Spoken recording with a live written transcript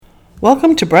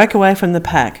Welcome to Break Away from the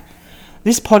Pack.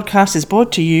 This podcast is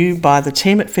brought to you by the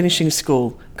team at Finishing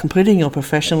School, completing your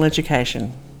professional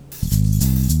education.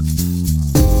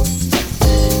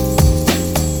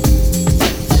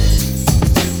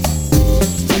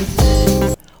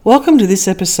 Welcome to this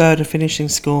episode of Finishing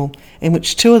School, in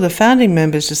which two of the founding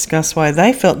members discuss why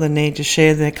they felt the need to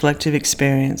share their collective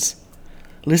experience.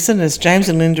 Listen as James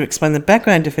and Linda explain the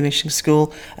background to Finishing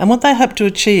School and what they hope to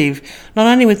achieve, not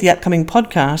only with the upcoming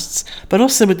podcasts, but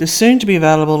also with the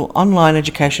soon-to-be-available online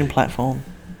education platform.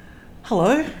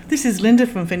 Hello, this is Linda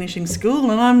from Finishing School,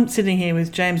 and I'm sitting here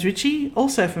with James Ritchie,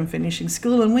 also from Finishing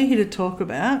School, and we're here to talk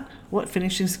about what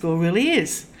Finishing School really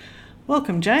is.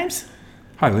 Welcome, James.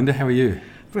 Hi, Linda. How are you?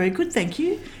 Very good, thank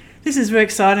you. This is very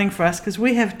exciting for us because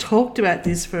we have talked about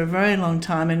this for a very long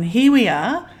time, and here we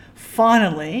are,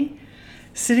 finally,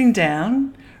 sitting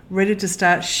down, ready to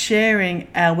start sharing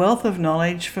our wealth of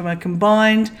knowledge from a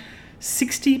combined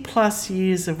 60 plus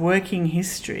years of working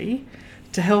history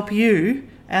to help you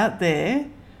out there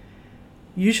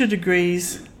use your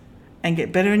degrees and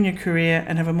get better in your career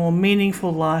and have a more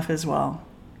meaningful life as well.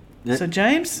 Yep. So,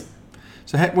 James?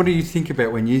 So what do you think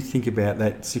about when you think about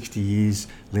that 60 years,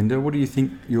 Linda? What do you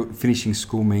think your Finishing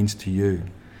School means to you?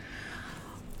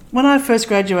 When I first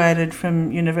graduated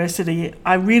from university,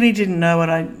 I really didn't know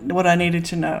what I needed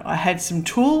to know. I had some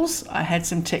tools, I had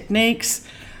some techniques,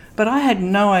 but I had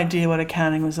no idea what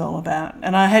accounting was all about.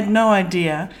 And I had no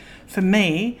idea, for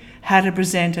me, how to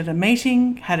present at a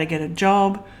meeting, how to get a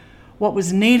job, what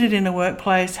was needed in a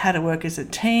workplace, how to work as a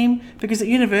team. Because at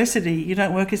university, you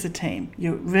don't work as a team.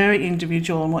 You're very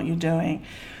individual in what you're doing.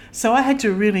 So I had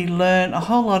to really learn a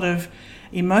whole lot of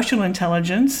emotional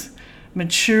intelligence,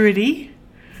 maturity,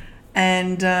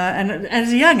 and at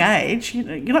a young age,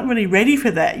 you're not really ready for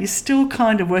that. You're still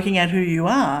kind of working out who you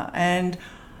are, and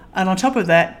on top of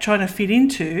that, trying to fit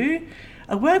into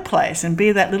a workplace and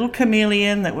be that little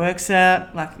chameleon that works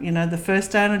out, like, the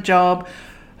first day on a job,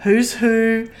 who's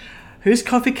who, whose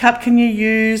coffee cup can you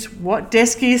use, what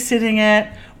desk are you sitting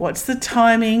at, what's the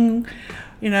timing,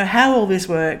 how all this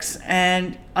works.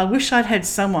 And I wish I'd had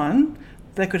someone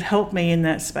that could help me in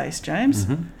that space, James.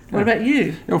 Mm-hmm. What about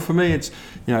you? Well, for me,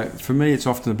 it's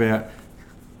often about,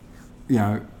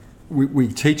 we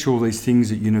teach all these things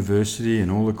at university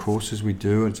and all the courses we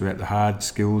do. It's about the hard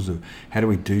skills of how do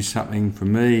we do something. For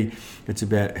me, it's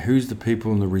about who's the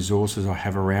people and the resources I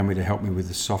have around me to help me with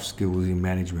the soft skills in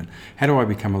management. How do I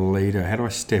become a leader? How do I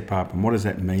step up? And what does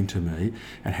that mean to me?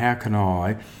 And how can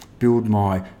I build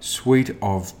my suite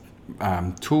of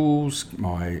tools,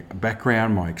 my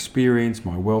background, my experience,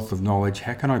 my wealth of knowledge?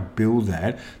 How can I build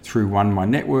that through my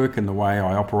network and the way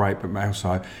I operate, but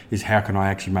also is how can I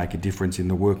actually make a difference in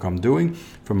the work I'm doing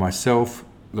for myself,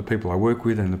 the people I work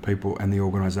with, and the people and the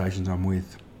organisations I'm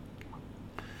with.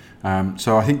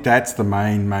 So I think that's the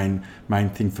main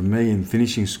thing for me in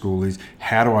Finishing School is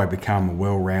how do I become a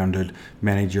well-rounded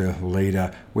manager,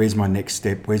 leader? Where's my next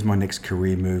step? Where's my next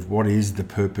career move? What is the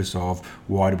purpose of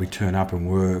why do we turn up and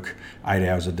work 8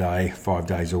 hours a day, 5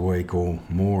 days a week or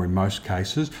more in most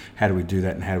cases? How do we do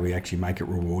that and how do we actually make it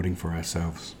rewarding for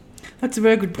ourselves? That's a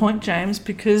very good point, James,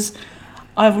 because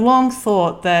I've long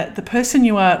thought that the person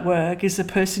you are at work is the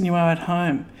person you are at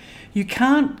home. You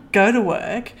can't go to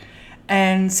work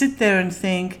and sit there and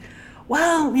think,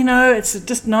 well, it's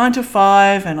just 9 to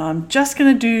 5 and I'm just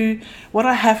going to do what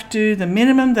I have to, the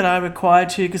minimum that I require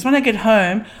to, because when I get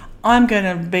home, I'm going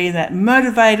to be that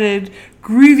motivated,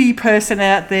 groovy person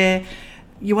out there.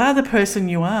 You are the person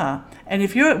you are. And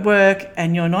if you're at work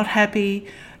and you're not happy,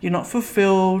 you're not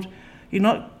fulfilled, you're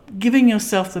not giving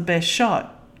yourself the best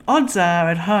shot, odds are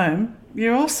at home,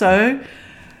 you're also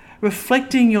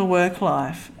reflecting your work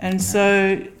life. And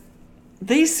so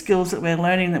these skills that we're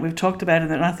learning that we've talked about and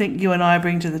that I think you and I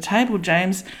bring to the table,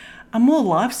 James, are more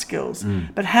life skills,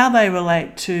 but how they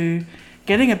relate to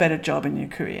getting a better job in your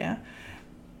career,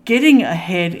 getting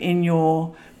ahead in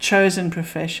your chosen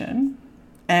profession.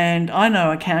 And I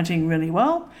know accounting really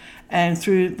well, and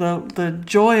through the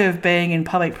joy of being in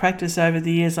public practice over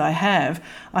the years I have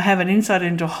an insight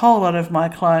into a whole lot of my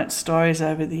clients' stories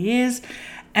over the years.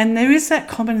 And there is that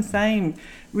common theme,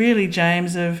 really,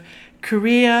 James, of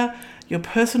career, your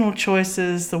personal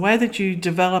choices, the way that you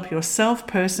develop yourself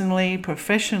personally,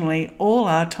 professionally, all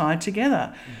are tied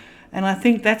together. And I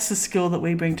think that's the skill that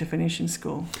we bring to Finishing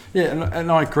School. Yeah, and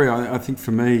I agree. I think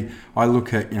for me, I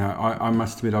look at, I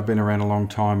must admit I've been around a long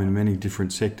time in many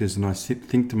different sectors, and I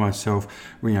think to myself,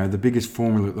 the biggest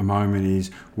formula at the moment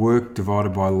is work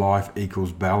divided by life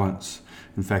equals balance.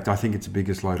 In fact, I think it's the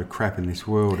biggest load of crap in this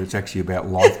world. It's actually about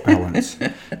life balance.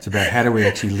 It's about how do we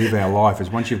actually live our life. As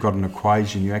once you've got an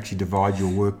equation, you actually divide your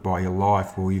work by your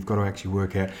life. Well, you've got to actually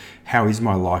work out, how is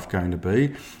my life going to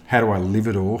be? How do I live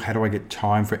it all? How do I get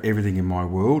time for everything in my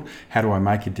world? How do I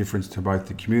make a difference to both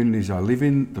the communities I live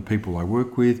in, the people I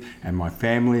work with, and my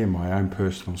family and my own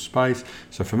personal space?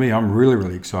 So for me, I'm really,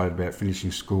 really excited about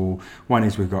finishing school. One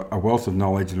is we've got a wealth of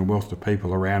knowledge and a wealth of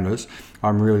people around us.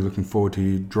 I'm really looking forward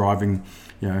to driving,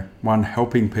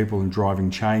 helping people and driving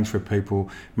change for people,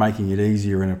 making it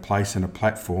easier in a place and a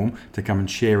platform to come and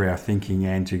share our thinking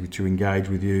and to engage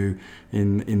with you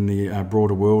in the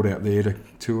broader world out there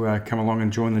to come along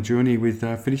and join the journey with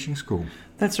finishing school.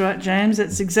 That's right, James.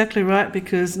 That's exactly right,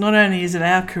 because not only is it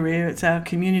our career, it's our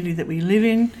community that we live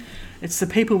in. It's the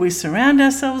people we surround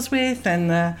ourselves with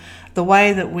and the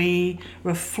way that we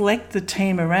reflect the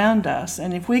team around us.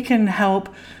 And if we can help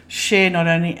share not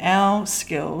only our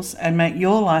skills and make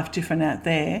your life different out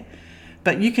there,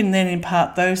 but you can then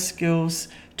impart those skills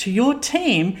to your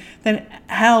team, then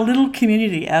our little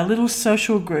community, our little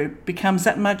social group becomes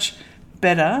that much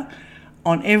better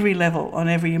on every level, on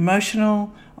every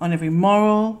emotional, on every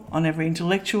moral, on every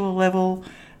intellectual level.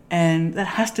 And that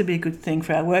has to be a good thing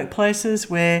for our workplaces,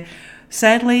 where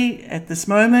sadly at this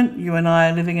moment you and I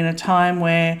are living in a time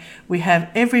where we have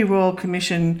every Royal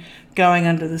Commission going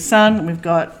under the sun. We've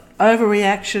got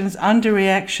overreactions,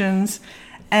 underreactions,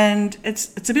 and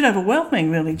it's a bit overwhelming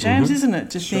really, James, isn't it,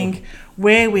 to think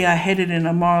where we are headed in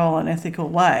a moral and ethical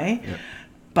way. Yep.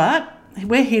 But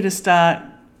we're here to start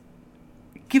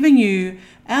giving you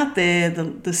out there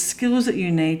the skills that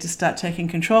you need to start taking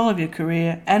control of your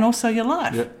career and also your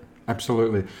life. Yep.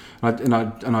 Absolutely. And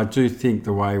I do think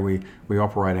the way we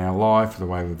operate our life, the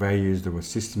way we values, the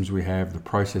systems we have, the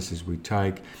processes we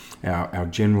take, our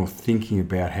general thinking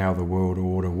about how the world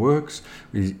order works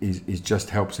is just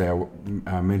helps our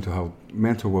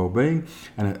mental well-being,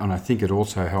 and I think it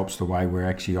also helps the way we're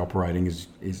actually operating as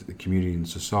the community and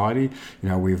society.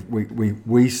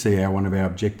 We see one of our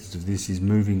objectives of this is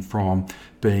moving from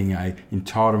being a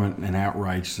entitlement and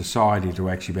outrage society to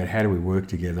actually about how do we work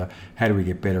together, how do we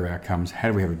get better outcomes, how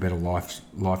do we have a better life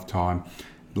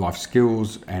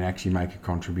skills and actually make a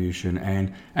contribution.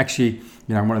 And actually,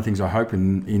 one of the things I hope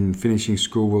in finishing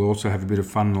school, we'll also have a bit of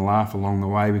fun and a laugh along the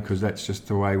way, because that's just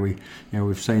the way we've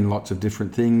seen lots of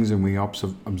different things and we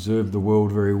observe the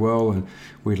world very well, and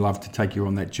we'd love to take you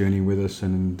on that journey with us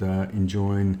and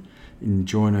join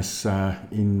us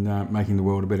in making the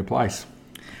world a better place.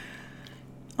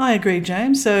 I agree,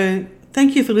 James. So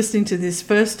thank you for listening to this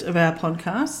first of our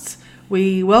podcasts.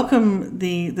 We welcome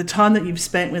the time that you've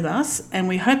spent with us, and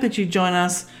we hope that you join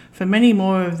us for many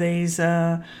more of these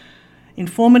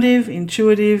informative,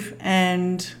 intuitive,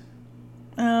 and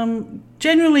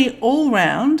generally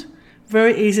all-round,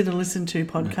 very easy to listen to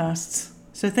podcasts.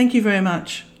 So thank you very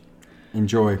much.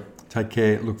 Enjoy. Take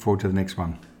care. Look forward to the next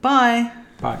one. Bye.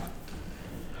 Bye.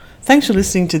 Thanks for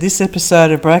listening to this episode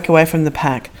of Breakaway from the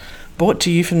Pack, brought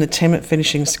to you from the team at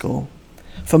Finishing School.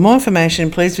 For more information,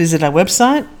 please visit our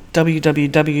website,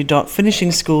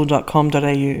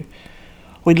 www.finishingschool.com.au.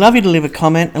 We'd love you to leave a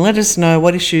comment and let us know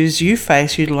what issues you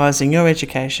face utilising your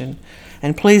education.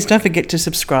 And please don't forget to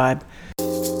subscribe